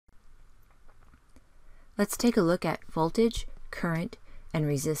Let's take a look at voltage, current, and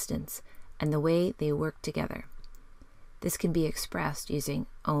resistance and the way they work together. This can be expressed using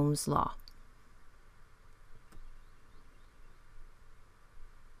Ohm's law.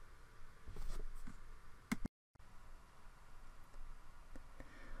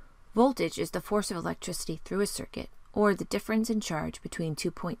 Voltage is the force of electricity through a circuit, or the difference in charge between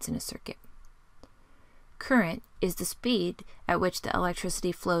 2 points in a circuit. Current is the speed at which the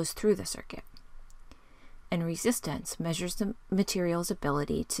electricity flows through the circuit. And resistance measures the material's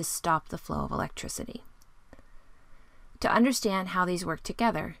ability to stop the flow of electricity. To understand how these work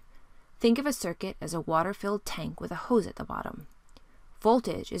together, think of a circuit as a water-filled tank with a hose at the bottom.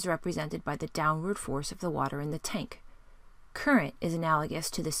 Voltage is represented by the downward force of the water in the tank. Current is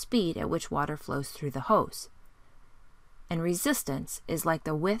analogous to the speed at which water flows through the hose. And resistance is like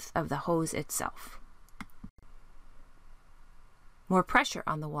the width of the hose itself. More pressure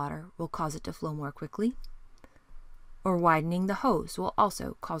on the water will cause it to flow more quickly, or widening the hose will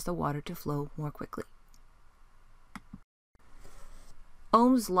also cause the water to flow more quickly.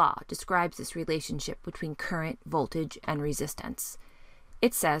 Ohm's law describes this relationship between current, voltage, and resistance.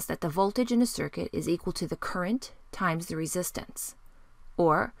 It says that the voltage in a circuit is equal to the current times the resistance,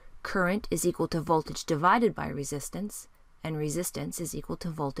 or current is equal to voltage divided by resistance, and resistance is equal to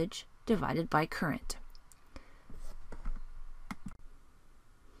voltage divided by current.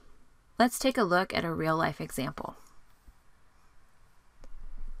 Let's take a look at a real-life example.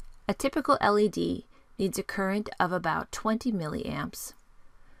 A typical LED needs a current of about 20 milliamps,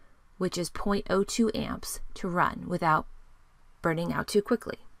 which is 0.02 amps, to run without burning out too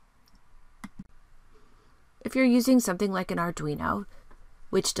quickly. If you're using something like an Arduino,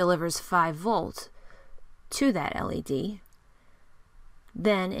 which delivers 5 volts to that LED,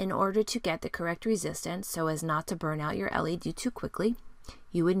 then in order to get the correct resistance so as not to burn out your LED too quickly,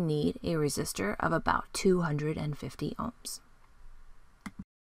 you would need a resistor of about 250 ohms.